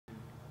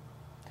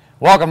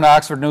Welcome to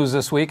Oxford News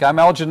This Week. I'm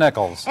Elgin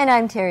Nichols. And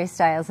I'm Terry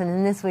Stiles. And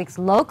in this week's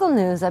local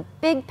news, a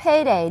big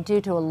payday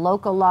due to a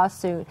local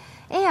lawsuit.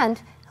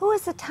 And who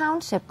is the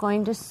township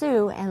going to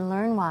sue, and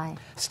learn why?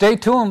 Stay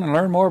tuned and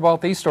learn more about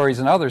these stories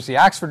and others. The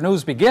Oxford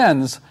News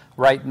begins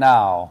right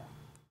now.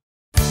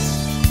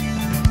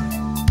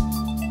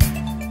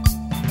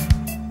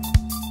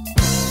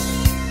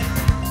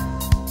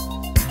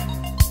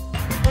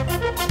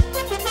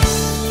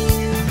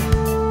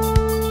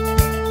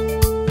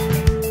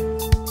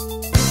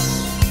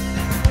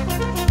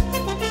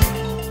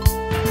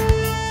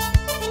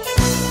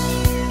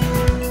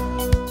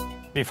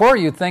 Before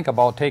you think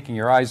about taking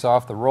your eyes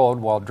off the road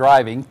while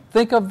driving,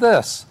 think of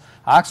this.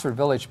 Oxford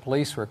Village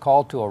Police were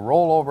called to a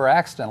rollover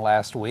accident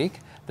last week.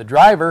 The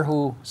driver,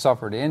 who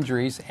suffered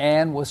injuries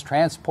and was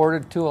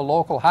transported to a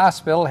local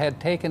hospital,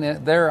 had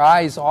taken their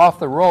eyes off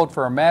the road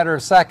for a matter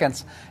of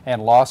seconds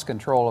and lost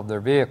control of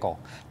their vehicle.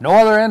 No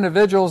other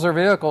individuals or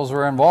vehicles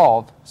were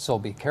involved, so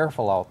be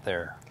careful out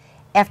there.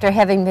 After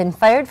having been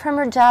fired from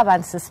her job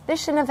on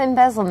suspicion of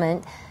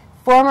embezzlement,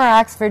 former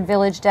Oxford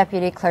Village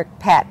Deputy Clerk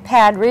Pat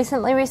Padd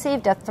recently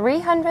received a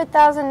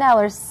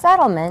 $300,000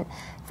 settlement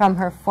from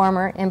her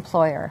former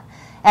employer.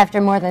 After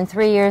more than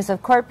 3 years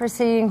of court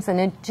proceedings and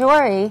a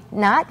jury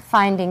not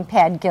finding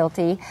Padd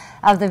guilty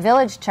of the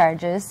village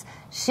charges,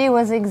 she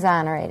was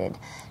exonerated.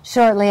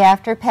 Shortly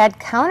after, Padd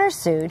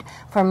countersued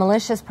for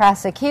malicious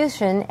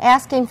prosecution,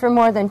 asking for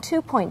more than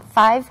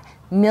 $2.5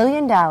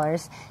 million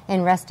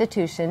in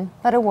restitution,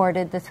 but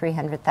awarded the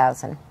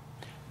 $300,000.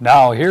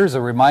 Now, here's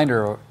a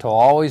reminder to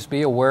always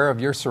be aware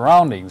of your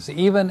surroundings,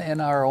 even in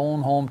our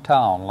own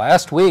hometown.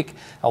 Last week,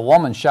 a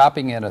woman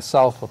shopping at a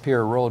South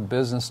Lapeer Road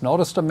business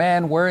noticed a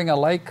man wearing a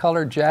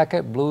light-colored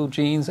jacket, blue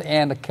jeans,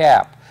 and a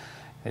cap.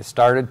 They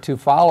started to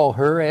follow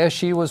her as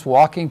she was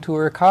walking to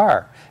her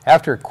car.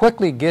 After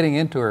quickly getting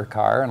into her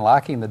car and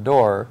locking the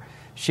door,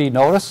 she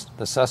noticed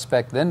the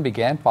suspect then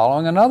began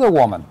following another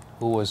woman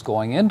who was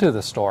going into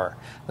the store.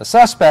 The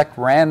suspect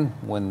ran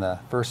when the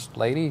first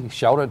lady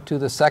shouted to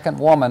the second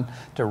woman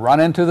to run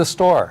into the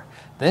store.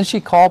 Then she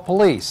called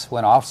police.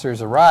 When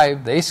officers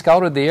arrived, they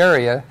scouted the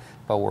area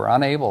but were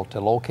unable to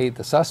locate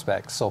the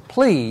suspect. So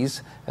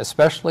please,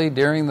 especially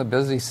during the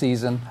busy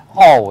season,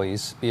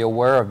 always be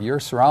aware of your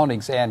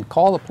surroundings and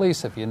call the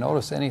police if you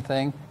notice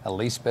anything the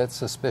least bit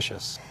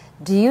suspicious.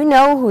 Do you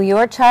know who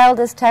your child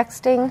is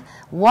texting?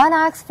 One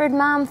Oxford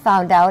mom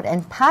found out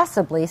and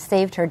possibly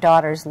saved her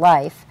daughter's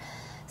life.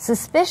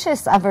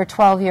 Suspicious of her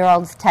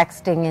 12-year-old's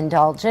texting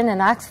indulgence, an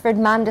Oxford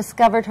mom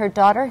discovered her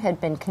daughter had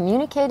been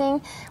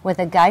communicating with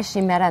a guy she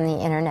met on the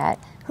internet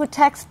who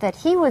texted that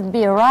he would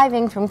be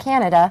arriving from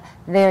Canada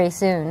very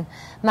soon.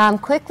 Mom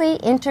quickly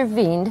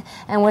intervened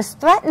and was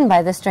threatened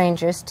by the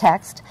stranger's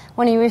text.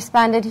 When he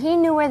responded, he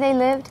knew where they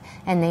lived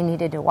and they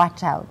needed to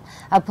watch out.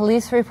 A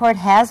police report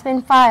has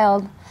been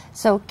filed.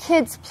 So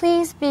kids,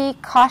 please be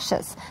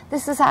cautious.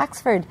 This is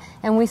Oxford,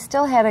 and we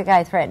still had a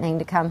guy threatening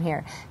to come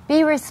here.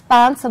 Be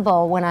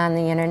responsible when on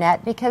the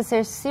internet, because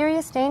there's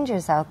serious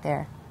dangers out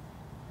there.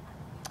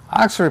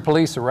 Oxford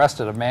police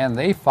arrested a man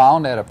they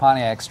found at a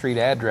Pontiac Street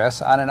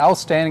address on an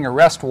outstanding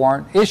arrest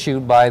warrant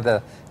issued by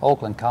the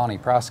Oakland County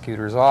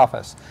Prosecutor's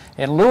Office.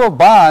 In lieu of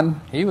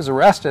bond, he was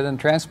arrested and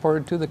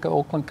transported to the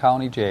Oakland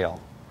County Jail.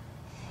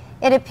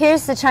 It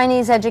appears the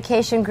Chinese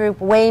education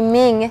group Wei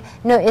Ming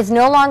is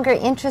no longer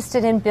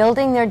interested in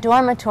building their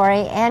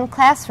dormitory and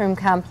classroom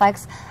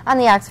complex on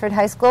the Oxford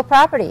High School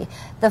property.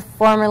 The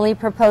formerly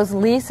proposed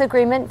lease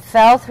agreement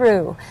fell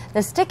through.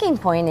 The sticking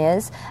point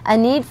is a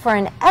need for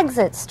an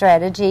exit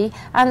strategy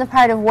on the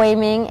part of Wei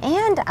Ming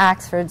and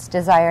Oxford's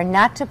desire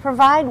not to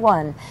provide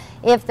one.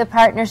 If the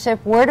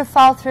partnership were to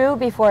fall through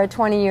before a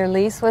 20-year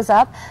lease was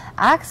up,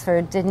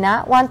 Oxford did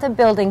not want the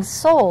building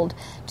sold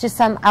to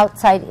some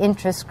outside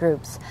interest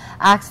groups.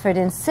 Oxford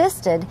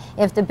insisted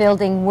if the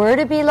building were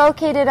to be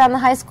located on the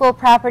high school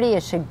property,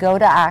 it should go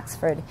to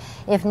Oxford.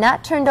 If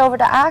not turned over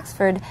to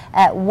Oxford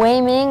at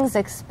Wei Ming's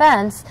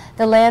expense,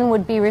 the land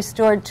would be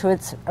restored to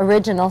its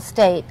original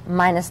state,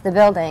 minus the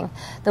building.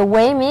 The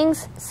Wei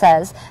Ming's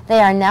says they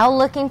are now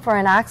looking for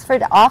an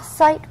Oxford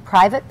off-site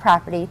private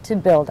property to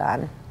build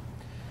on.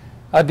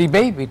 A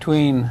debate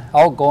between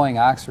outgoing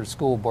Oxford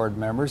School Board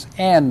members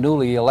and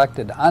newly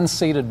elected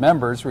unseated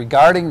members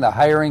regarding the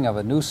hiring of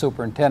a new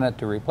superintendent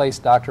to replace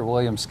Dr.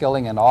 William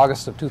Skilling in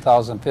August of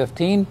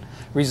 2015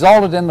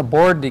 resulted in the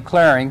board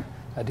declaring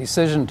a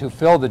decision to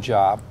fill the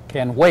job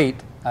can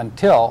wait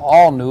until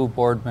all new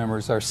board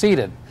members are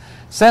seated.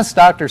 Since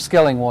Dr.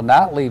 Skilling will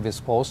not leave his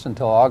post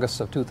until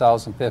August of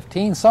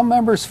 2015, some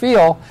members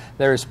feel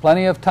there is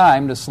plenty of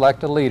time to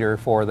select a leader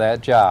for that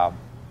job.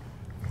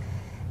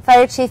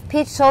 Fire Chief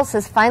Pete Schultz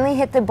has finally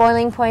hit the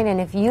boiling point,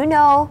 and if you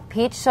know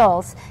Pete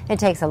Schultz, it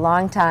takes a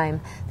long time.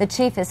 The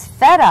chief is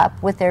fed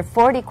up with their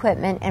Ford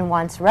equipment and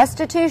wants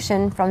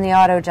restitution from the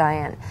auto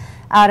giant.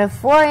 Out of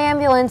 4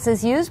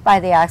 ambulances used by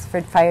the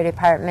Oxford Fire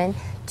Department,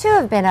 2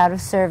 have been out of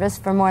service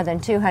for more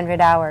than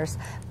 200 hours.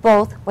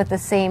 both with the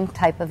same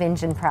type of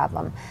engine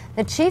problem.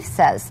 The chief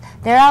says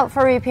they're out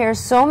for repairs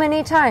so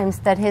many times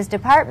that his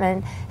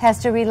department has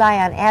to rely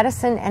on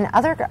Addison and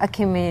other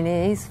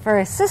communities for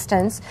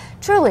assistance,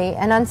 truly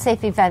an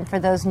unsafe event for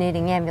those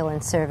needing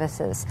ambulance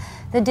services.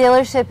 The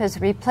dealership has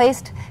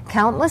replaced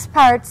countless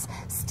parts,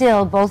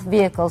 still both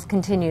vehicles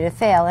continue to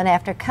fail, and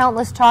after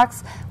countless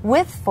talks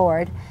with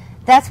Ford,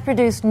 that's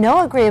produced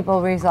no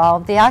agreeable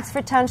resolve. The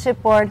Oxford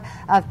Township Board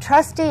of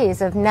Trustees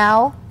have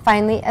now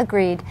finally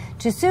agreed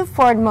to sue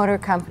Ford Motor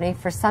Company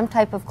for some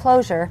type of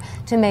closure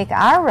to make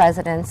our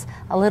residents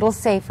a little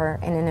safer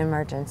in an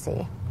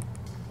emergency.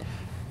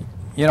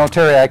 You know,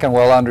 Terry, I can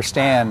well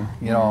understand,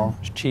 you know,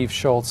 Chief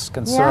Schultz's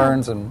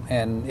concerns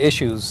and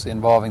issues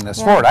involving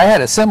this Ford. I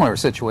had a similar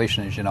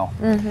situation, as you know.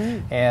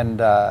 And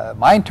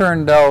mine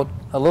turned out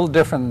a little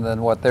different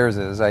than what theirs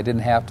is. I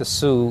didn't have to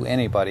sue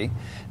anybody.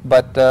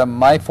 But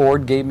my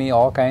Ford gave me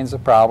all kinds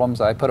of problems.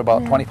 I put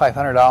about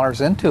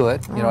 $2,500 into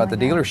it, you know, at the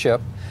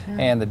dealership.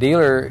 And the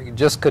dealer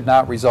just could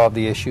not resolve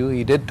the issue.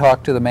 He did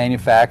talk to the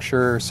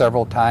manufacturer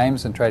several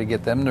times and try to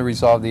get them to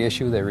resolve the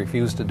issue. They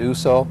refused to do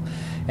so.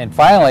 And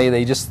finally,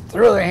 they just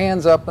threw their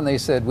hands up and they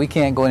said, we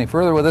can't go any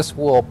further with this.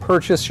 We'll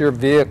purchase your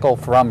vehicle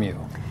from you.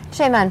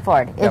 Shame on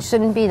Ford. It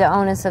shouldn't be the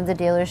onus of the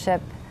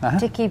dealership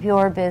to keep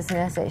your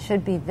business. It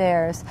should be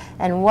theirs.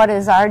 And what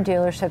is our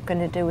dealership going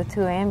to do with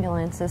 2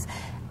 ambulances?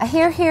 I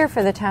hear here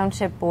for the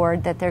township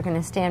board that they're going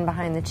to stand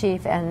behind the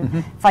chief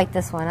and fight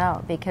this one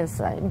out,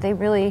 because they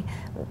really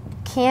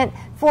can't,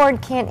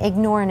 Ford can't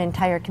ignore an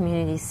entire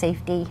community's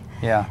safety.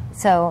 Yeah.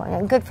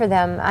 So good for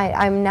them.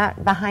 I'm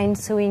not behind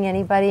suing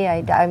anybody.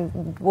 I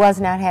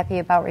was not happy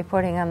about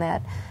reporting on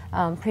that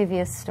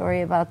previous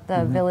story about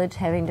the village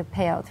having to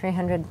pay out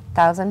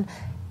 $300,000.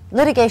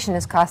 Litigation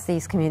has cost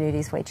these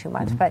communities way too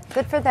much, but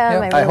good for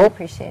them. I really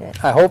appreciate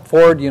it. I hope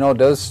Ford, you know,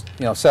 does,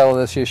 you know, settle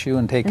this issue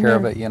and take care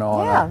of it, you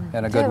know,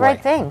 in a good way. Do the right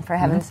thing, for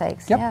heaven's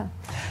sakes. Yep.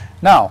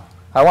 Now,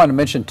 I wanted to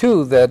mention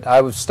too that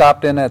I was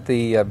stopped in at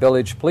the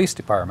village police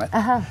department,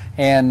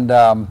 and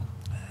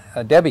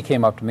Debbie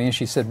came up to me and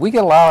she said, we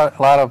get a lot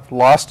of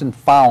lost and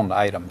found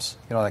items,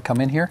 you know, that come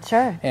in here.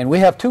 Sure. And we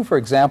have 2, for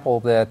example,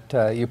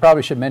 that you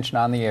probably should mention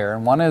on the air.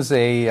 And one is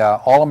a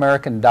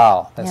All-American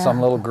doll that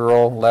some little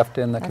girl left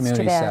in the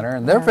community center.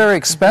 And they're very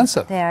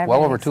expensive. They are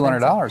well very over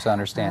 $200, I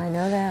understand. I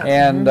know that.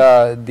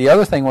 And the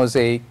other thing was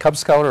a Cub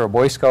Scout or a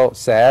Boy Scout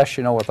sash,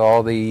 you know, with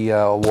all the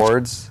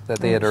awards that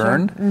they had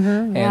earned.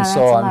 And yeah, so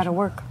that's a lot of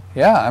work.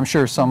 Yeah, I'm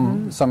sure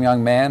some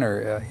young man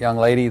or young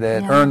lady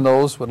that earned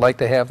those would like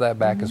to have that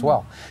back as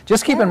well.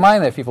 Just keep in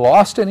mind that if you've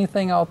lost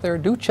anything out there,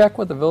 do check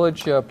with the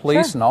village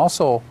police, and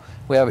also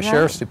we have a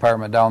sheriff's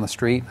department down the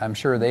street. I'm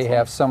sure they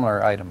have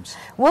similar items.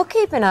 We'll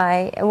keep an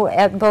eye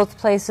at both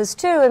places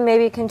too, and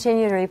maybe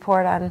continue to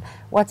report on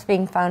what's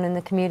being found in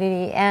the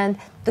community and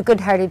the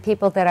good-hearted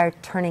people that are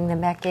turning them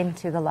back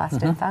into the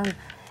lost and found.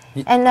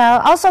 And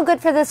also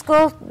good for the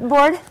school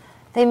board.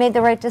 They made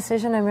the right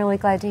decision. I'm really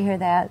glad to hear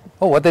that.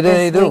 Oh, what did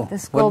they do? The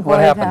school what board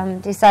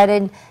happened?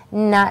 Decided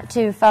not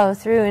to follow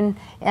through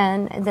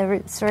and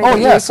the story. Oh,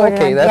 yes,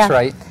 okay, that's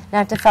right.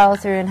 Not to follow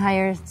through and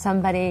hire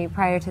somebody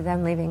prior to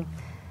them leaving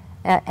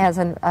as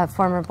a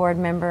former board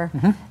member.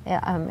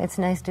 It's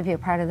nice to be a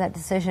part of that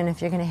decision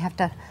if you're going to have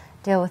to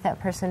deal with that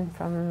person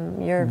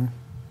from your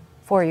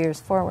 4 years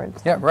forward.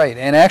 So. Yeah, right.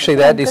 And actually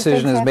that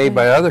decision is made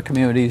by other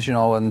communities, you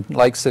know, in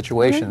like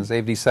situations.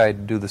 They've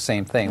decided to do the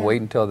same thing.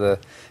 Wait until the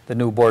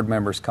new board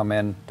members come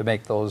in to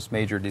make those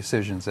major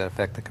decisions that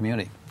affect the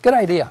community. Good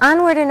idea.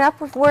 Onward and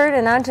upward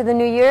and on to the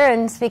new year.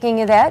 And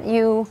speaking of that,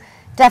 you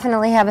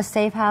definitely have a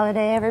safe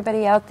holiday,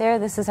 everybody out there.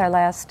 This is our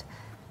last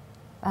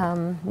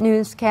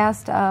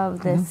newscast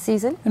of the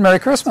season. And Merry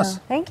Christmas.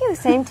 So, thank you.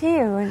 Same to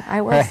you. And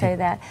I will say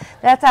that.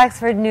 That's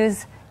Oxford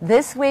News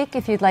this week.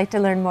 If you'd like to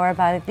learn more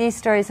about it, these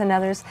stories and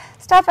others,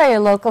 stop by your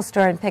local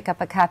store and pick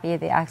up a copy of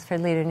the Oxford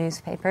Leader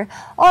newspaper,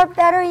 or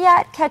better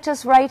yet, catch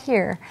us right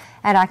here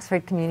at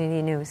Oxford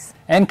Community News.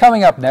 And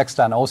coming up next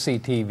on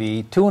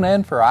OCTV, tune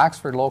in for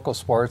Oxford Local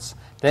Sports,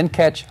 then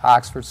catch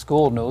Oxford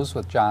School News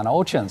with John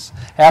Ochins.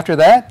 After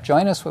that,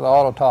 join us with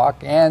Auto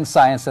Talk and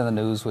Science in the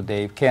News with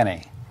Dave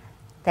Kenny.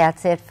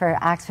 That's it for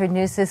Oxford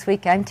News this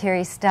week. I'm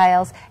Terry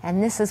Stiles,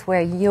 and this is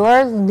where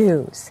your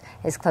news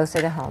is closer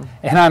to home.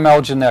 And I'm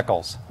Elgin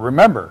Nichols.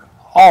 Remember,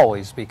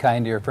 always be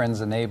kind to your friends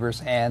and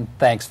neighbors, and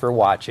thanks for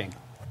watching.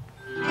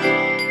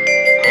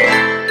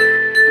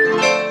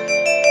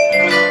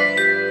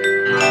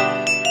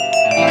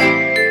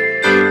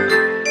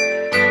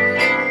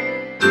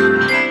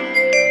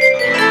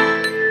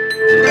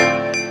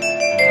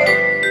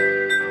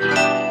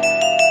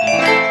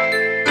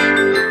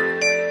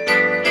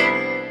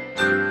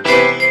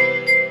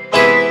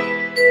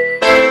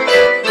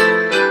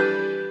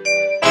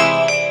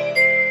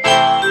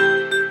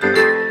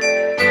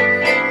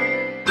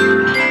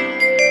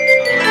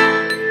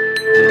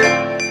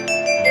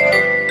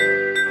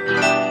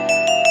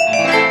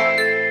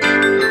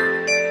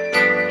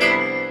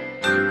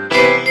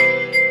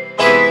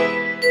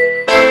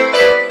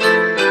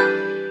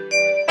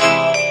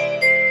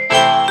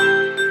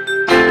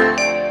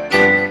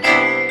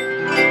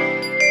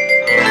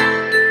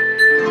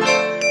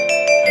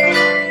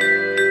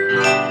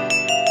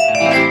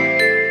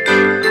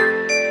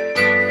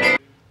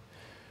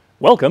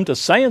 Welcome to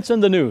Science in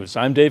the News.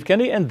 I'm Dave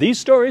Kenny, and these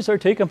stories are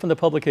taken from the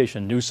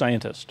publication New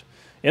Scientist.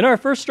 In our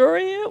first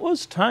story, it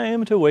was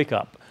time to wake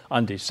up.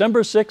 On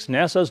December 6,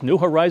 NASA's New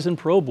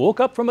Horizons probe woke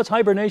up from its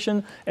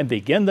hibernation and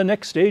began the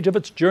next stage of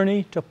its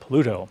journey to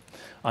Pluto.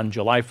 On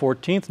July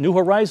 14th, New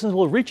Horizons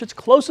will reach its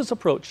closest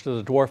approach to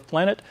the dwarf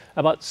planet,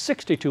 about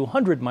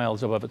 6,200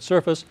 miles above its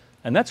surface,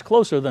 and that's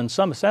closer than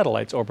some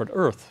satellites orbit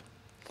Earth.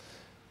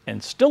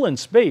 And still in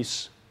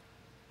space,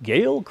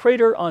 Gale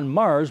Crater on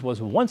Mars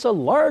was once a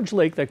large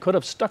lake that could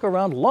have stuck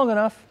around long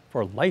enough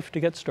for life to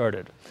get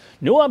started.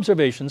 New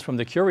observations from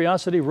the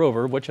Curiosity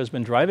rover, which has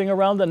been driving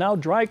around the now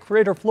dry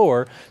crater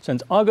floor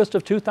since August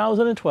of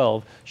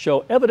 2012,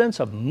 show evidence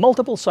of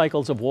multiple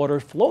cycles of water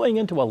flowing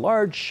into a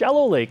large,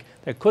 shallow lake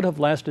that could have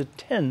lasted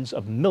tens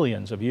of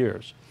millions of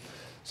years.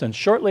 Since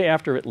shortly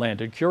after it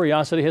landed,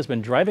 Curiosity has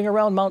been driving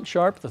around Mount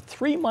Sharp, the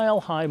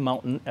 3-mile-high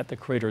mountain at the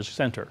crater's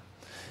center.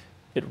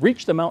 It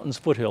reached the mountain's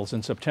foothills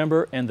in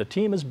September, and the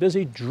team is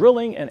busy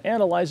drilling and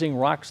analyzing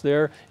rocks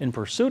there in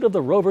pursuit of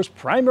the rover's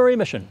primary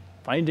mission,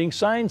 finding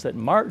signs that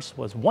Mars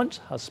was once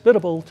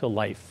hospitable to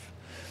life.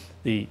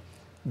 The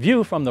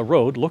view from the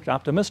road looked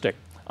optimistic.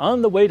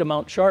 On the way to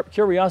Mount Sharp,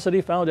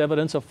 Curiosity found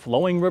evidence of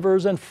flowing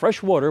rivers and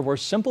fresh water where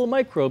simple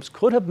microbes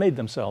could have made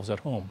themselves at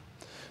home.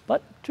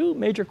 But two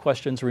major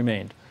questions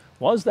remained.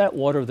 Was that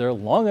water there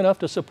long enough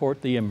to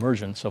support the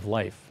emergence of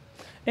life?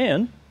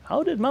 And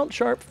how did Mount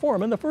Sharp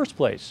form in the first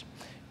place?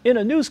 In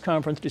a news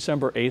conference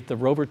December 8th, the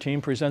rover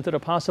team presented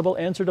a possible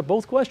answer to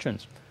both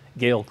questions.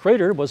 Gale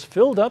Crater was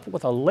filled up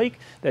with a lake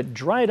that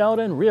dried out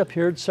and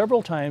reappeared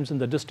several times in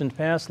the distant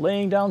past,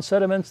 laying down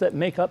sediments that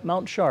make up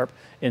Mount Sharp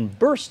in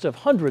bursts of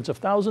hundreds of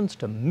thousands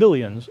to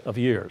millions of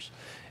years.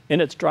 In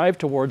its drive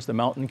towards the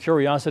mountain,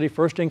 Curiosity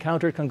first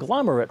encountered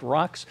conglomerate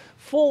rocks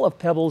full of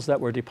pebbles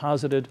that were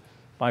deposited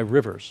by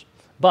rivers.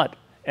 But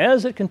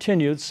as it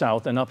continued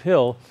south and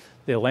uphill,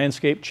 the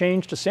landscape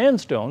changed to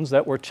sandstones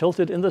that were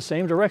tilted in the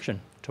same direction,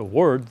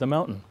 toward the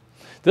mountain.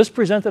 This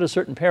presented a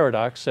certain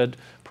paradox, said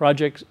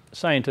project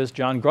scientist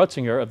John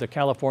Grotzinger of the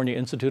California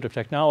Institute of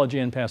Technology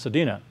in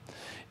Pasadena.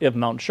 If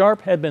Mount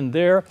Sharp had been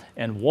there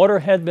and water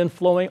had been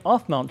flowing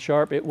off Mount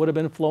Sharp, it would have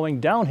been flowing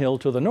downhill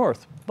to the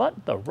north.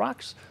 But the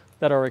rocks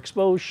that are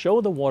exposed show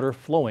the water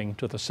flowing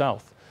to the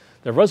south.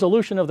 The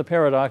resolution of the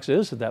paradox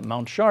is that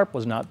Mount Sharp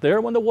was not there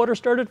when the water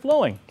started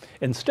flowing.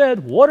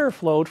 Instead, water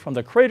flowed from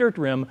the cratered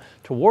rim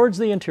towards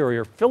the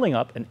interior, filling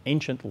up an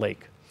ancient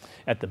lake.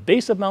 At the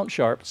base of Mount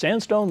Sharp,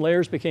 sandstone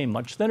layers became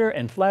much thinner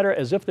and flatter,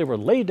 as if they were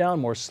laid down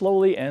more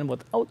slowly and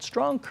without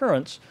strong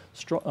currents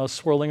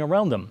swirling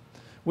around them.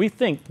 We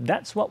think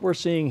that's what we're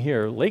seeing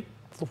here, lake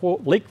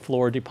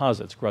floor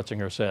deposits,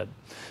 Grotzinger said.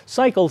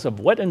 Cycles of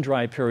wet and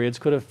dry periods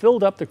could have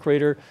filled up the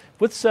crater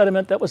with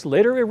sediment that was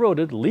later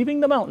eroded,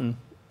 leaving the mountain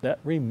that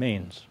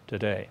remains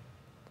today.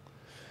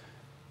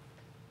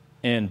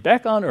 And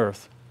back on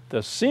Earth,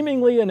 the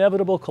seemingly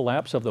inevitable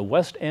collapse of the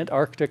West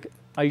Antarctic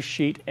ice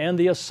sheet and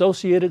the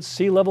associated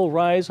sea level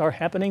rise are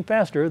happening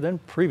faster than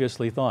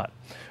previously thought.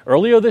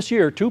 Earlier this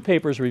year, two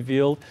papers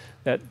revealed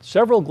that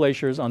several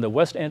glaciers on the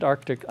West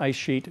Antarctic ice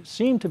sheet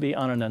seem to be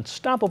on an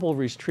unstoppable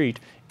retreat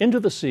into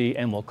the sea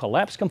and will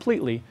collapse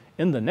completely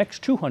in the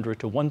next 200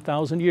 to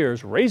 1,000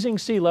 years, raising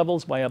sea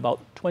levels by about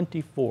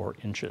 24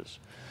 inches.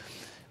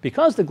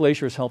 Because the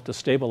glaciers help to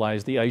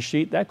stabilize the ice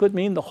sheet, that could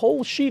mean the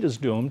whole sheet is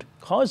doomed,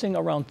 causing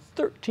around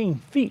 13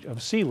 feet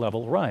of sea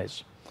level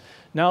rise.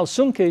 Now,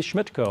 Sönke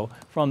Schmidtko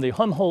from the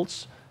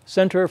Helmholtz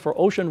Center for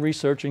Ocean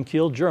Research in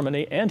Kiel,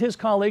 Germany, and his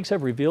colleagues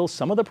have revealed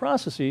some of the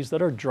processes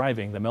that are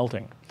driving the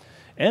melting.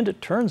 And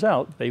it turns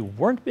out they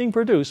weren't being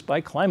produced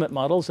by climate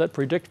models that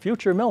predict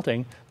future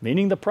melting,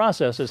 meaning the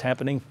process is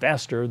happening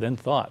faster than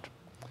thought.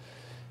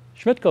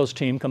 Schmidtko's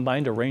team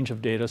combined a range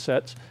of data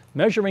sets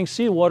measuring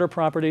seawater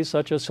properties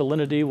such as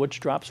salinity, which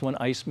drops when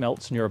ice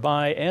melts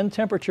nearby, and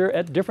temperature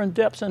at different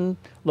depths and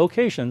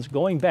locations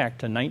going back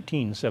to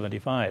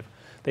 1975.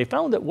 They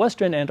found that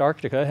Western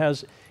Antarctica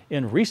has,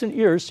 in recent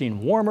years, seen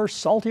warmer,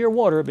 saltier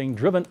water being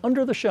driven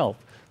under the shelf,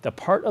 the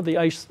part of the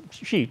ice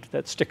sheet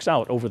that sticks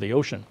out over the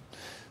ocean.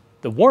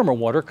 The warmer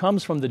water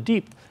comes from the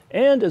deep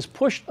and is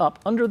pushed up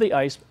under the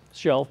ice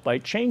shelf by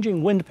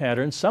changing wind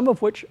patterns, some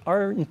of which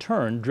are in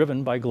turn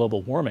driven by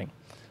global warming.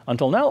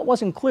 Until now, it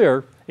wasn't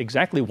clear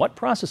exactly what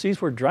processes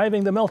were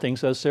driving the melting,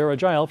 says Sarah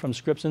Gile from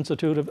Scripps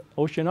Institute of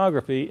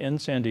Oceanography in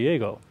San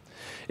Diego.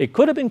 It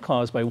could have been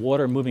caused by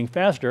water moving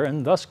faster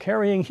and thus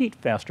carrying heat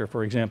faster,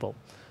 for example.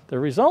 The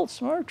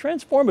results are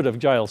transformative,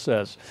 Giles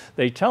says.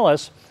 They tell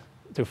us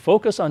to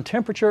focus on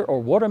temperature or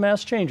water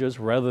mass changes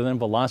rather than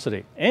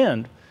velocity.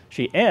 And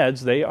she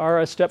adds they are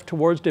a step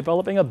towards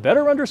developing a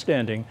better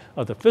understanding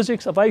of the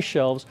physics of ice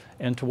shelves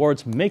and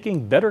towards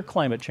making better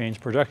climate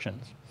change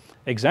projections.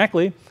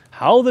 Exactly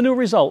how the new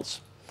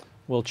results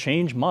will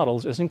change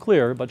models isn't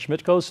clear, but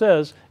Schmidtko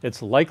says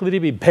it's likely to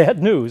be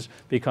bad news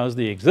because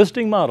the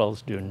existing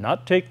models do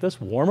not take this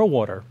warmer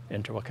water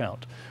into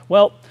account.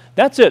 Well,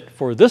 that's it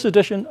for this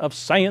edition of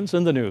Science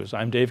in the News.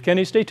 I'm Dave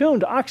Kenny. Stay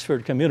tuned to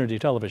Oxford Community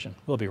Television.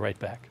 We'll be right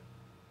back.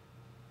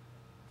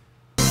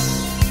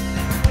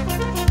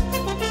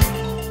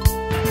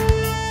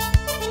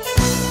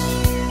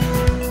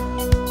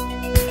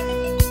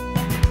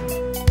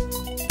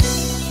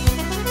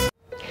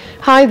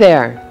 Hi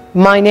there.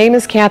 My name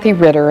is Kathy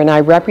Ritter and I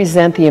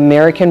represent the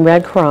American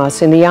Red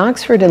Cross in the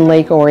Oxford and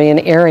Lake Orion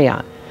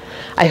area.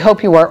 I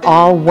hope you are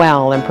all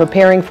well and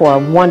preparing for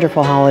a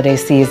wonderful holiday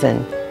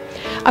season.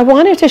 I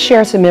wanted to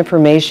share some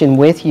information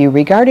with you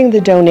regarding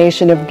the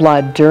donation of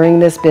blood during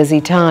this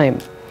busy time.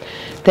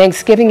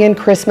 Thanksgiving and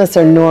Christmas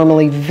are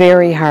normally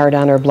very hard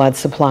on our blood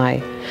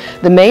supply.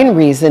 The main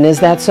reason is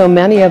that so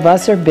many of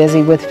us are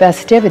busy with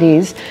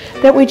festivities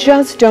that we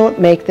just don't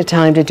make the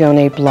time to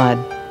donate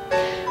blood.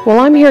 Well,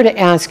 I'm here to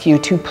ask you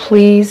to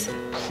please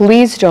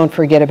don't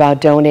forget about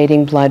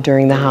donating blood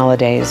during the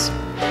holidays.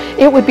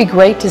 It would be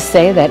great to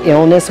say that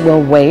illness will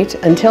wait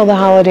until the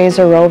holidays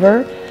are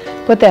over,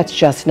 but that's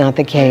just not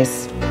the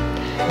case.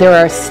 There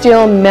are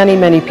still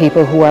many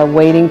people who are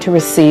waiting to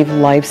receive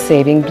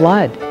life-saving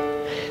blood.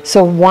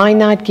 So why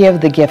not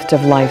give the gift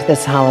of life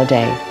this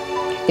holiday?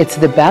 It's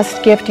the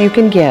best gift you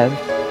can give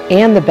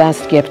and the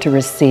best gift to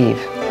receive.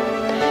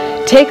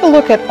 Take a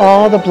look at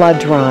all the blood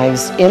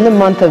drives in the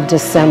month of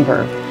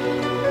December.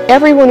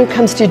 Everyone who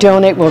comes to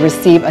donate will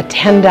receive a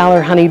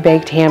 $10 honey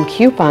baked ham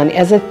coupon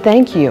as a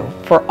thank you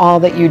for all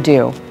that you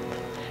do.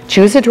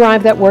 Choose a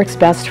drive that works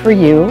best for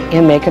you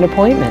and make an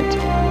appointment.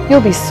 You'll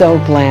be so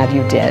glad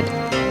you did.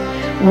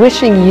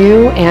 Wishing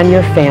you and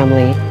your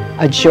family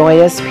a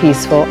joyous,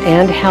 peaceful,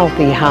 and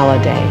healthy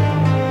holiday.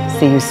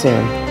 See you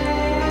soon.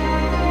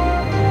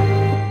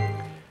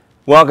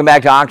 Welcome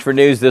back to Oxford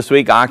News this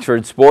week,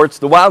 Oxford Sports.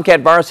 The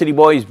Wildcat Varsity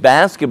Boys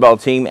basketball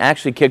team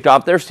actually kicked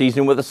off their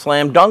season with a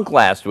slam dunk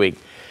last week.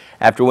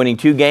 After winning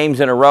 2 games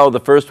in a row,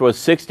 the first was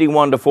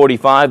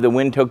 61-45. The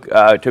win took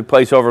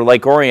place over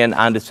Lake Orion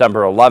on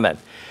December 11th.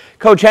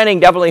 Coach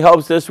Henning definitely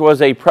hopes this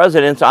was a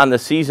precedent on the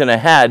season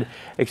ahead,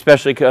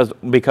 especially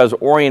because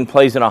Orion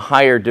plays in a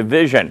higher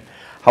division.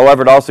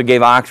 However, it also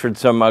gave Oxford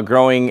some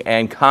growing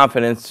and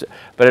confidence,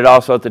 but it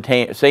also at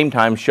the same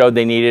time showed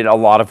they needed a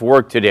lot of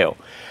work to do.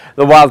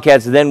 The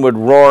Wildcats then would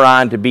roar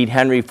on to beat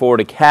Henry Ford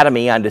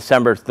Academy on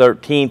December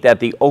 13th at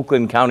the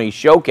Oakland County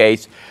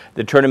Showcase.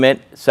 The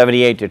tournament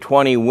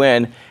 78-20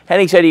 win.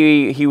 Henning said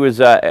he was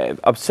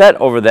upset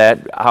over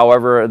that.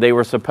 However, they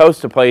were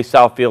supposed to play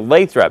Southfield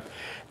Lathrop.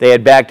 They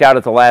had backed out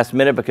at the last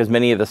minute because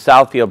many of the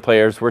Southfield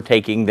players were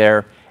taking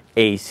their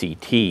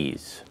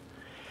ACTs.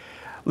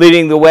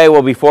 Leading the way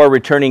will be 4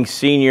 returning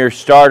senior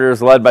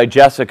starters led by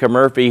Jessica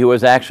Murphy, who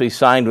was actually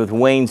signed with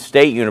Wayne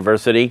State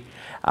University.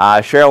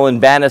 Sherilyn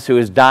Bannis, who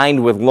has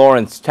dined with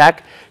Lawrence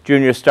Tech.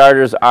 Junior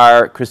starters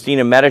are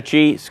Christina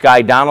Medici,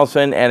 Sky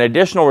Donaldson, and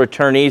additional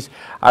returnees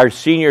are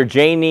senior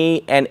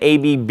Janie and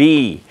Abby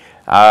B,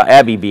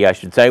 I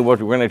should say. We're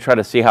going to try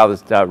to see how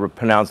this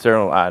pronounce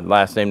their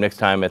last name next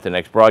time at the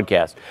next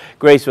broadcast.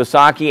 Grace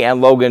Wasaki and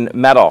Logan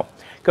Medal.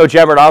 Coach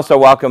Everett also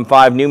welcomed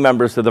 5 new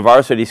members to the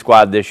varsity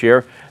squad this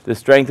year. The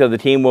strength of the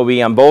team will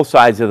be on both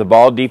sides of the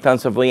ball,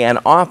 defensively and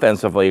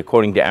offensively,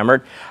 according to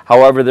Emmert.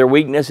 However, their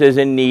weakness is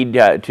in need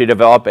to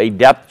develop a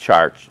depth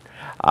chart.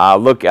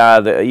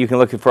 You can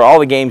look for all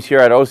the games here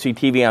at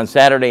OCTV on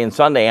Saturday and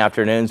Sunday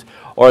afternoons,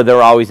 or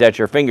they're always at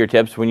your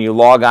fingertips when you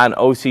log on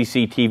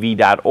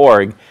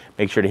OCCTV.org.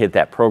 Make sure to hit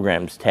that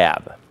Programs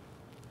tab.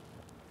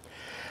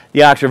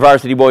 The Oxford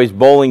Varsity Boys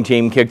bowling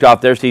team kicked off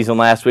their season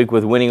last week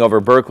with winning over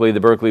Berkeley, the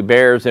Berkeley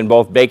Bears, in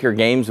both Baker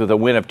games with a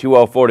win of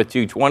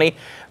 204-220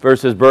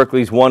 versus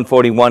Berkeley's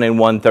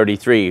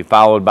 141-133,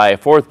 followed by a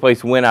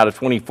 4th-place win out of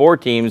 24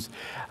 teams.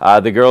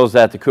 The girls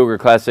at the Cougar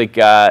Classic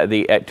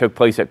took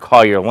place at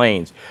Collier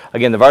Lanes.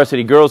 Again, the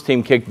varsity girls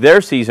team kicked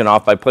their season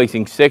off by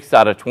placing 6th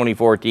out of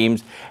 24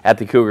 teams at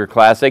the Cougar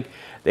Classic.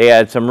 They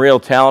had some real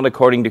talent,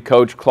 according to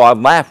Coach Claude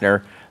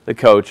Laffner, the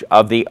coach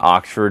of the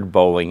Oxford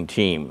bowling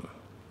team.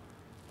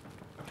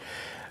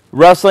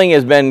 Wrestling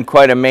has been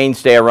quite a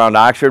mainstay around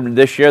Oxford.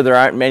 This year, there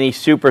aren't many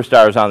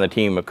superstars on the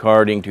team,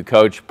 according to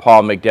Coach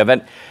Paul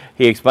McDevitt.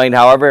 He explained,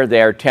 however,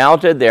 they are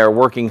talented, they are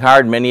working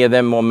hard. Many of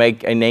them will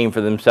make a name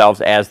for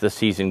themselves as the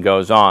season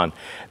goes on.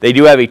 They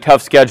do have a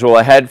tough schedule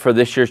ahead for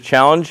this year's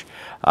challenge.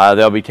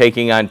 They'll be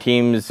taking on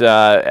teams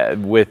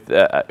with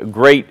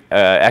great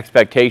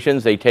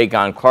expectations. They take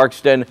on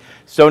Clarkston,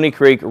 Stony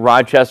Creek,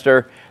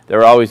 Rochester.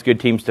 They're always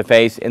good teams to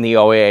face in the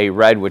OAA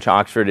Red, which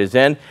Oxford is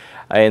in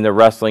the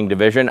wrestling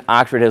division.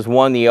 Oxford has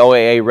won the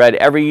OAA Red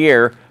every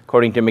year,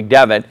 according to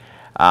McDevitt.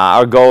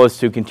 Our goal is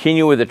to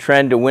continue with the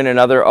trend to win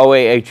another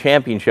OAA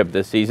championship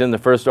this season. The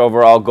first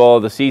overall goal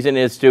of the season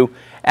is to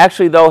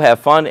actually, though, have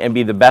fun and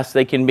be the best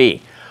they can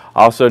be.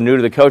 Also new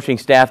to the coaching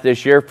staff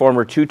this year,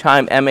 former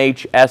 2-time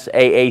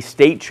MHSAA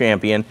state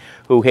champion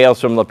who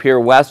hails from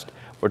Lapeer West.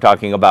 We're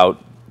talking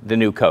about the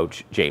new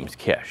coach, James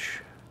Kish.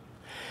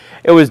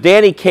 It was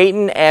Danny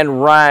Caton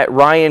and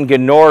Ryan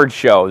Genord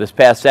show this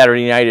past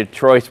Saturday night at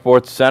Troy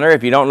Sports Center.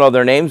 If you don't know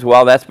their names,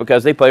 well, that's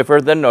because they play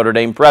for the Notre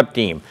Dame prep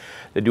team.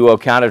 The duo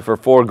accounted for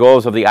 4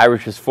 goals of the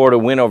Irish's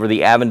 4-0 win over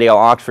the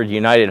Avondale-Oxford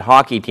United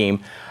hockey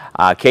team.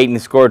 Caton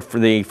scored for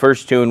the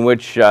first 2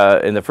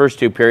 in the first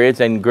 2 periods,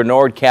 and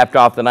Genord capped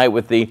off the night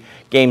with the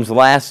game's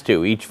last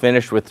 2. Each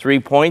finished with 3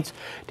 points.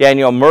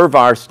 Daniel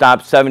Mervar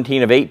stopped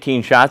 17 of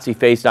 18 shots he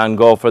faced on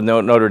goal for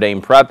Notre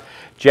Dame prep.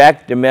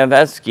 Jack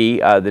Demevsky,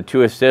 the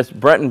 2 assists.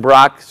 Brenton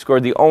Brock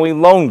scored the only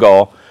lone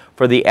goal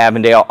for the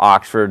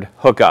Avondale-Oxford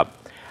hookup.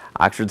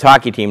 Oxford's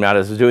hockey team now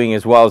is doing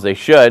as well as they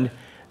should.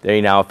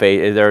 They're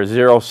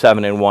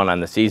 0-7-1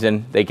 on the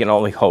season. They can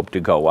only hope to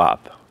go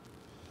up.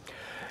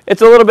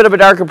 It's a little bit of a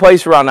darker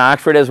place around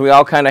Oxford as we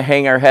all kind of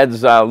hang our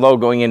heads low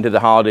going into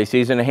the holiday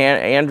season.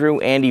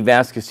 Andy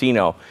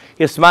Vascassino.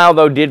 His smile,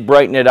 though, did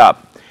brighten it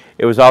up.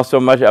 It was also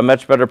a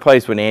much better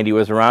place when Andy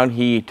was around.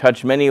 He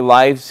touched many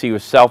lives. He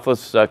was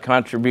selfless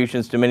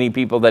contributions to many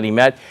people that he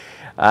met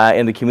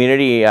in the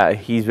community.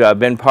 He's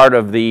been part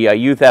of the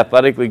Youth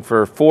Athletic League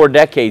for 4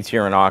 decades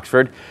here in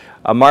Oxford.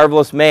 A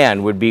marvelous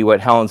man would be what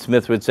Helen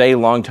Smith would say,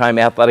 longtime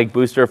athletic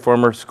booster,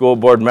 former school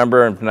board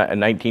member in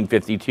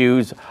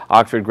 1952's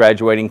Oxford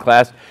graduating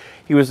class.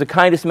 He was the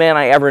kindest man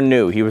I ever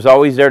knew. He was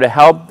always there to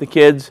help the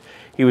kids.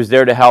 He was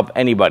there to help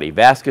anybody.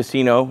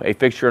 Vascassino, a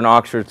fixture in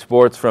Oxford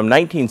sports from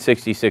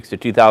 1966 to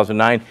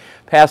 2009,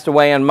 passed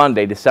away on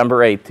Monday,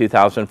 December 8,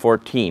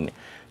 2014,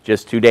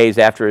 just 2 days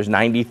after his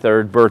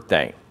 93rd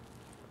birthday.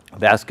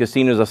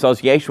 Vascassino's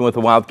association with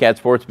the Wildcat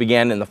Sports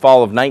began in the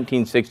fall of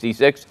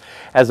 1966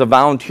 as a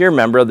volunteer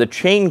member of the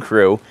chain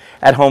crew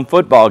at home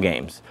football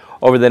games.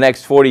 Over the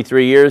next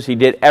 43 years, he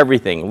did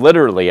everything,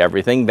 literally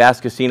everything.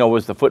 Vascassino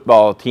was the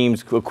football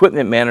team's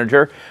equipment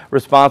manager,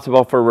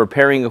 responsible for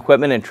repairing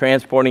equipment and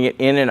transporting it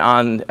in and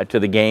on to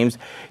the games.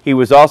 He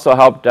was also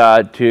helped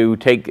to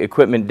take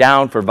equipment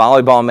down for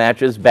volleyball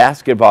matches,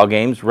 basketball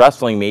games,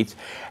 wrestling meets,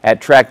 at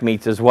track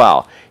meets as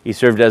well. He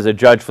served as a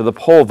judge for the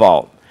pole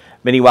vault.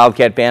 Many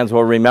Wildcat fans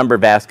will remember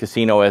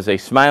Vascassino as a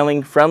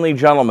smiling, friendly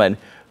gentleman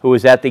who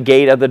was at the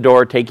gate of the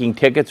door taking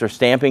tickets or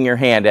stamping your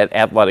hand at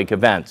athletic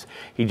events.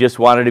 He just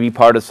wanted to be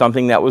part of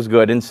something that was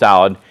good and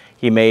solid.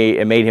 It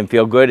made him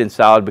feel good and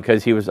solid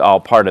because he was all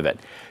part of it.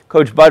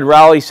 Coach Bud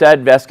Rowley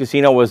said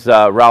Vascassino was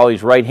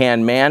Rowley's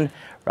right-hand man.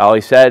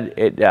 Rowley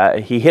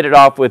said he hit it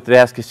off with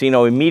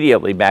Vascassino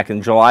immediately back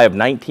in July of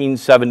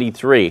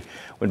 1973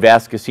 when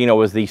Vascassino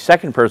was the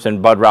second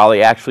person Bud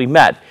Rowley actually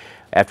met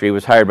after he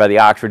was hired by the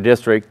Oxford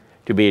District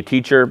to be a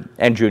teacher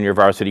and junior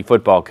varsity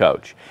football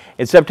coach.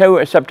 In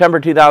September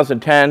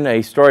 2010,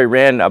 a story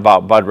ran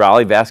about Bud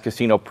Rowley.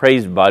 Vascassino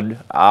praised Bud.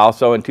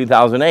 Also in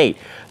 2008,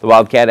 the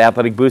Wildcat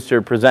Athletic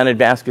Booster presented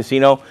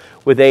Vascassino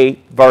with a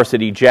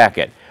varsity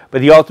jacket.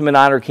 But the ultimate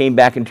honor came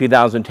back in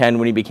 2010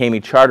 when he became a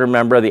charter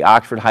member of the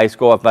Oxford High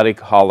School Athletic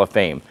Hall of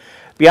Fame.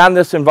 Beyond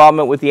this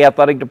involvement with the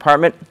athletic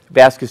department,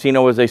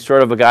 Vascassino was a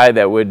sort of a guy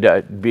that would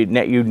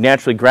you'd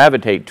naturally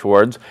gravitate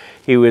towards.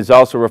 He was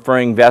also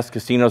referring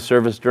Vascassino's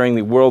service during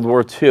the World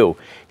War II.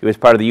 He was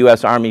part of the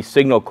U.S. Army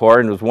Signal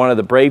Corps and was one of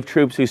the brave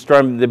troops who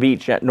stormed the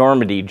beach at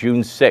Normandy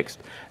June 6,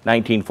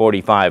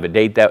 1945, a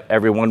date that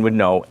everyone would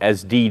know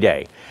as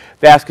D-Day.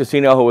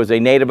 Vascassino, who was a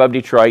native of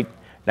Detroit,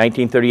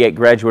 1938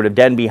 graduate of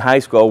Denby High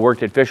School,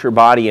 worked at Fisher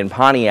Body in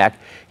Pontiac.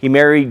 He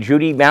married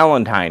Judy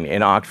Valentine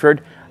in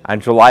Oxford on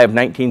July of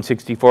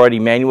 1964 at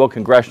Emmanuel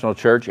Congregational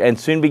Church and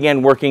soon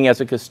began working as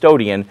a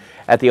custodian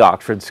at the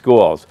Oxford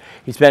schools.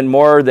 He spent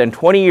more than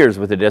 20 years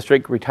with the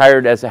district,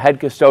 retired as a head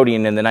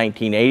custodian in the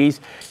 1980s.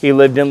 He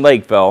lived in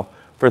Lakeville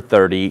for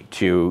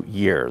 32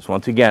 years.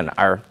 Once again,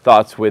 our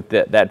thoughts with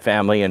that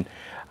family, and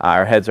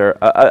our heads are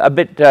a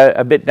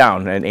bit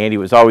down, and Andy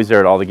was always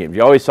there at all the games.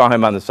 You always saw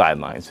him on the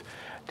sidelines.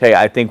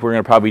 I think we're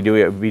going to probably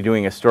be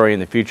doing a story in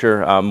the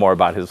future more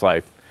about his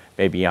life.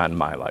 Maybe beyond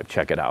my life.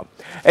 Check it out.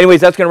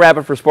 Anyways, that's going to wrap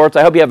it for sports.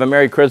 I hope you have a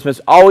Merry Christmas.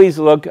 Always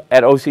look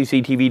at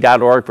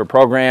OCCTV.org for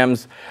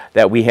programs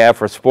that we have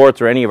for sports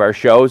or any of our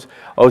shows.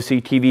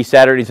 OCTV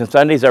Saturdays and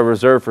Sundays are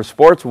reserved for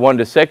sports 1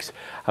 to 6.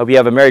 Hope you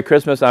have a Merry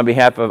Christmas. On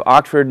behalf of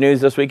Oxford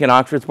News This Week in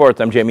Oxford Sports,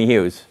 I'm Jamie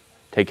Hughes.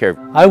 Take care.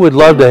 I would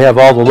love to have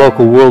all the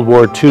local World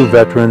War II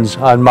veterans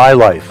on my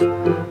life.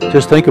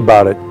 Just think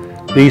about it.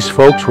 These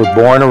folks were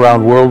born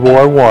around World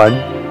War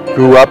I,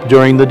 grew up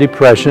during the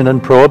Depression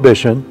and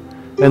Prohibition,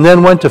 and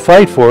then went to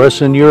fight for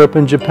us in Europe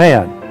and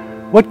Japan.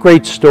 What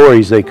great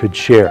stories they could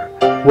share,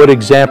 what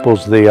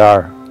examples they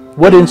are,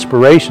 what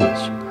inspirations.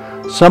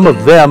 Some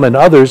of them and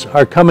others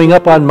are coming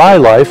up on my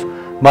life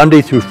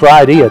Monday through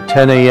Friday at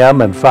 10 a.m.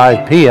 and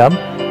 5 p.m.,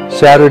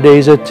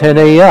 Saturdays at 10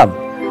 a.m.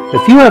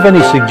 If you have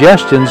any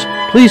suggestions,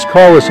 please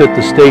call us at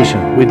the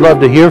station. We'd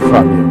love to hear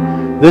from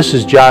you. This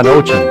is John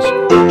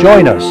Ochins.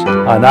 Join us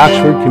on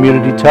Oxford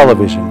Community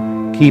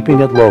Television,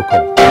 keeping it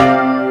local.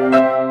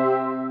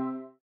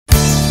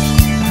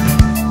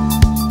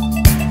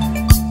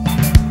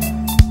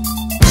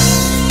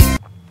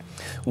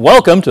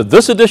 Welcome to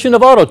this edition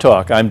of Auto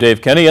Talk. I'm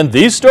Dave Kenny, and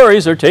these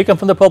stories are taken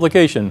from the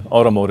publication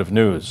Automotive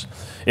News.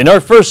 In our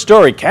first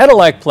story,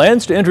 Cadillac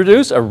plans to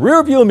introduce a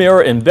rear-view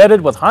mirror embedded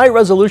with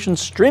high-resolution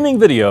streaming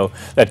video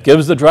that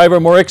gives the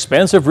driver more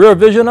expansive rear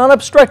vision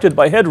unobstructed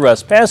by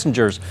headrests,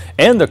 passengers,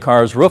 and the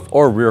car's roof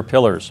or rear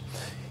pillars.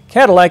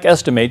 Cadillac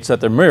estimates that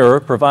the mirror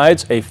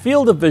provides a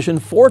field of vision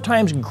 4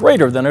 times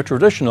greater than a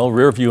traditional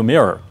rear-view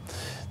mirror.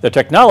 The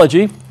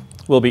technology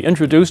will be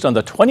introduced on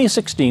the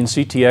 2016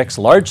 CTX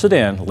large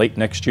sedan late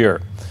next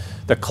year.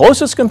 The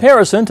closest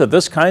comparison to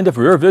this kind of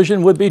rear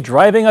vision would be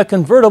driving a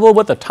convertible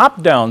with the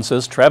top down,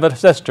 says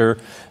Travis Hester,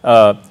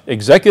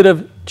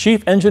 Executive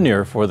Chief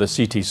Engineer for the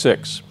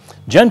CT6.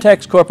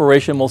 Gentex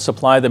Corporation will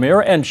supply the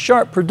mirror, and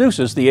Sharp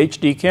produces the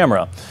HD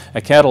camera,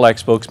 a Cadillac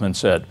spokesman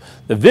said.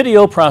 The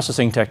video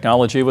processing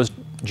technology was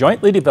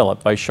jointly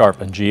developed by Sharp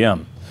and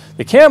GM.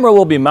 The camera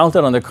will be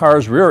mounted on the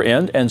car's rear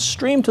end and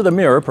streamed to the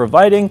mirror,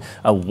 providing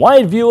a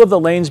wide view of the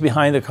lanes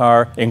behind the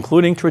car,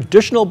 including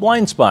traditional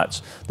blind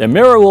spots. The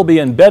mirror will be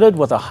embedded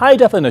with a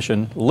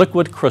high-definition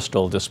liquid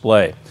crystal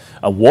display.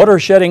 A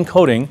water-shedding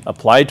coating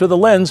applied to the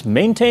lens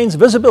maintains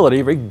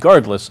visibility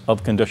regardless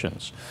of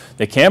conditions.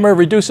 The camera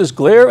reduces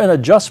glare and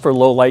adjusts for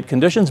low-light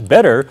conditions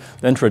better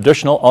than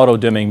traditional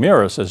auto-dimming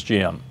mirrors, says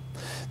GM.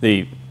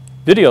 The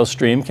video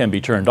stream can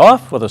be turned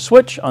off with a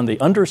switch on the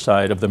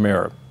underside of the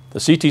mirror. The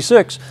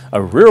CT6,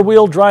 a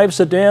rear-wheel drive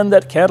sedan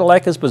that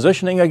Cadillac is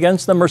positioning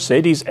against the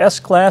Mercedes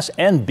S-Class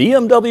and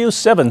BMW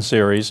 7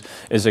 Series,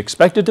 is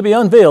expected to be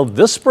unveiled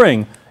this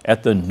spring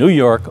at the New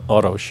York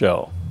Auto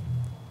Show.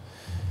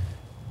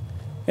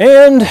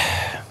 And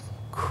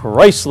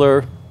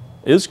Chrysler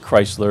is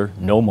Chrysler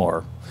no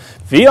more.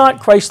 Fiat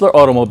Chrysler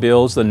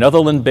Automobiles, the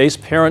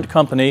Netherlands-based parent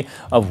company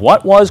of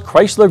what was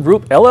Chrysler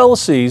Group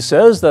LLC,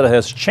 says that it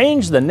has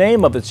changed the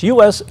name of its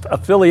U.S.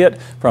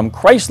 affiliate from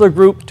Chrysler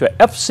Group to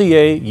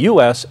FCA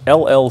US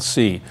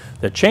LLC.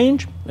 The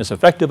change is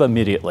effective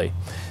immediately.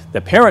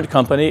 The parent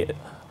company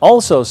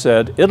also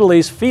said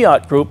Italy's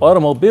Fiat Group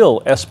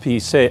Automobile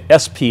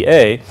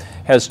SPA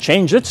has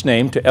changed its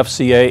name to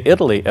FCA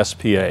Italy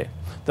SPA.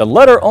 The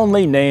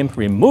letter-only name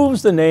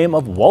removes the name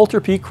of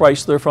Walter P.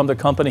 Chrysler from the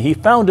company he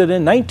founded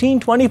in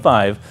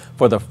 1925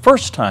 for the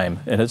first time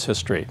in its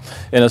history.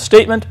 In a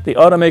statement, the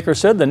automaker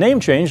said the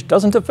name change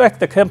doesn't affect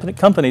the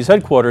company's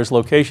headquarters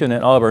location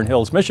in Auburn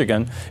Hills,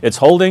 Michigan, its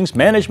holdings,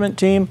 management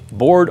team,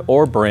 board,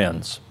 or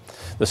brands.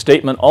 The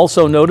statement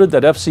also noted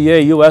that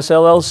FCA US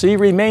LLC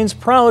remains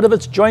proud of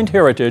its joint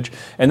heritage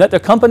and that the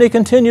company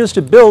continues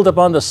to build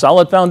upon the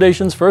solid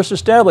foundations first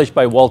established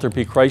by Walter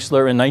P.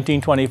 Chrysler in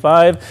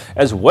 1925,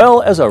 as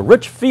well as a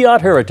rich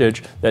Fiat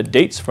heritage that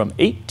dates from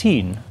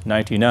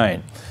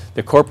 1899.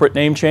 The corporate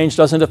name change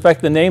doesn't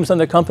affect the names on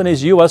the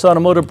company's U.S.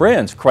 automotive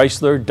brands,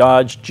 Chrysler,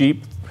 Dodge,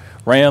 Jeep,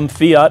 Ram,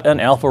 Fiat,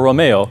 and Alfa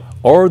Romeo,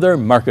 or their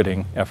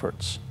marketing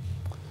efforts.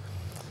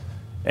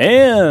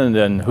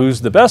 And Who's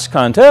the Best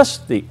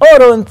contest, the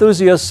Auto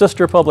Enthusiast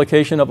sister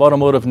publication of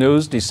Automotive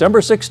News, December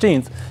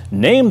 16th,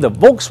 named the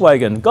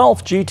Volkswagen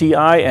Golf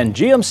GTI and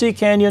GMC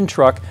Canyon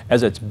truck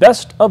as its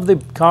best of the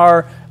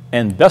car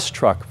and best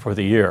truck for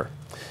the year.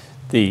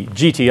 The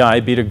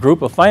GTI beat a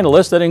group of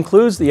finalists that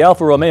includes the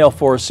Alfa Romeo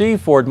 4C,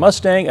 Ford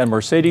Mustang, and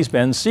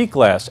Mercedes-Benz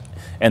C-Class.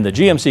 And the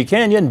GMC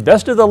Canyon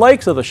bested the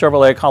likes of the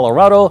Chevrolet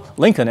Colorado,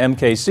 Lincoln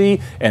MKC,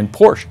 and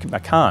Porsche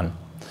Macan.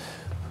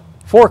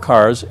 4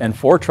 cars and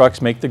 4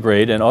 trucks make the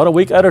grade, and Auto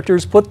Week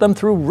editors put them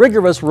through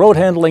rigorous road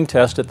handling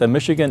tests at the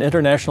Michigan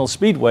International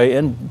Speedway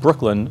in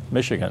Brooklyn,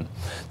 Michigan.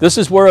 This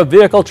is where a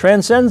vehicle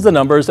transcends the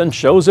numbers and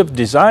shows of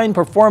design,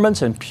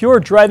 performance, and pure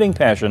driving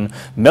passion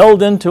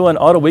meld into an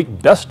Auto Week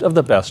best of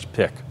the best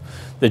pick.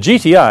 The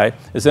GTI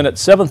is in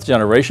its 7th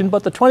generation,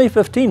 but the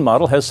 2015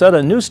 model has set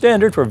a new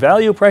standard for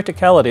value,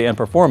 practicality, and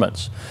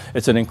performance.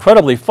 It's an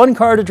incredibly fun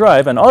car to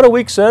drive, and Auto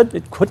Week said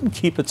it couldn't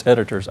keep its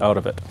editors out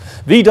of it.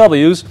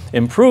 VW's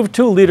improved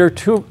 2-liter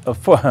turbo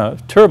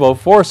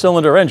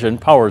 4-cylinder engine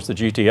powers the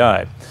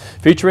GTI.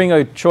 Featuring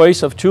a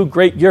choice of 2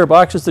 great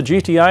gearboxes, the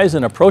GTI is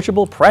an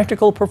approachable,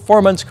 practical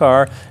performance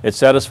car. It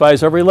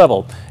satisfies every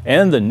level,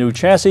 and the new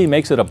chassis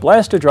makes it a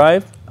blast to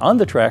drive on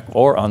the track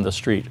or on the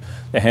street.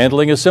 The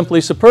handling is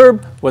simply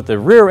superb, with the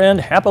rear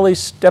end happily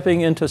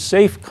stepping into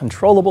safe,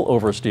 controllable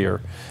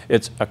oversteer.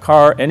 It's a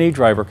car any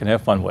driver can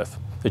have fun with.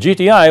 The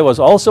GTI was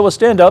also a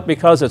standout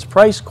because its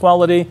price,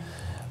 quality,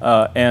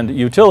 and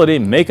utility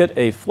make it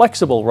a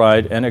flexible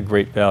ride and a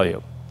great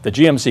value. The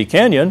GMC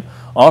Canyon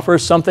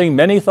offers something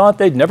many thought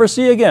they'd never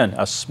see again,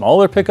 a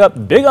smaller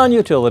pickup big on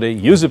utility,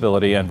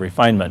 usability, and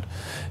refinement.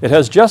 It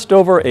has just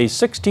over a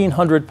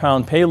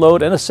 1,600-pound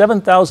payload and a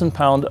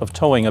 7,000-pound of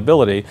towing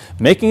ability,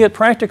 making it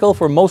practical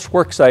for most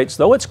work sites,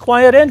 though it's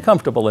quiet and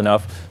comfortable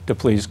enough to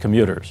please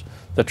commuters.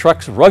 The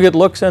truck's rugged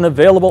looks and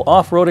available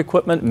off-road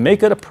equipment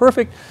make it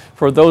perfect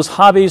for those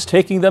hobbies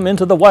taking them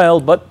into the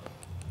wild, but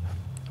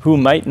who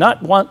might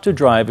not want to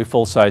drive a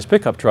full-size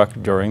pickup truck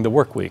during the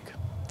work week.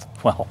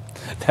 Well,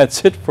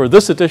 that's it for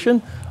this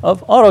edition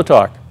of Auto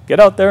Talk.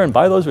 Get out there and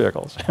buy those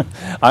vehicles.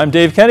 I'm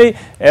Dave Kenny.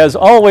 As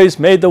always,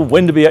 may the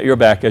wind be at your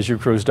back as you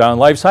cruise down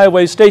life's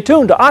highways. Stay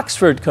tuned to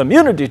Oxford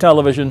Community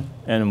Television,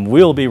 and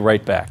we'll be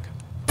right back.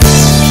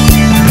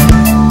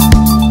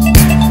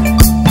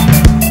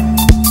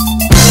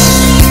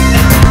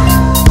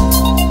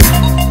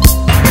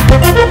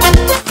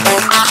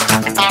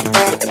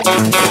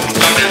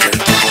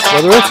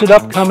 Whether it's an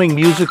upcoming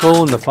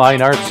musical in the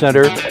Fine Arts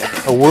Center,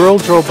 a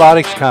World's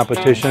Robotics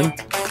Competition,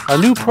 a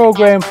new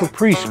program for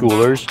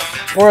preschoolers,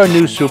 or a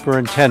new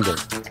superintendent,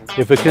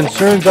 if it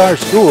concerns our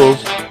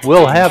schools,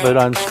 we'll have it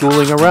on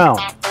Schooling Around.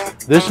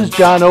 This is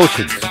John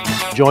Oceans.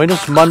 Join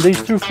us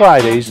Mondays through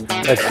Fridays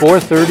at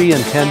 4:30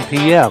 and 10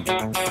 p.m.,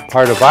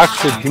 part of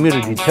Oxford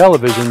Community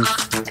Television's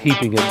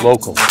Keeping It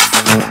Local.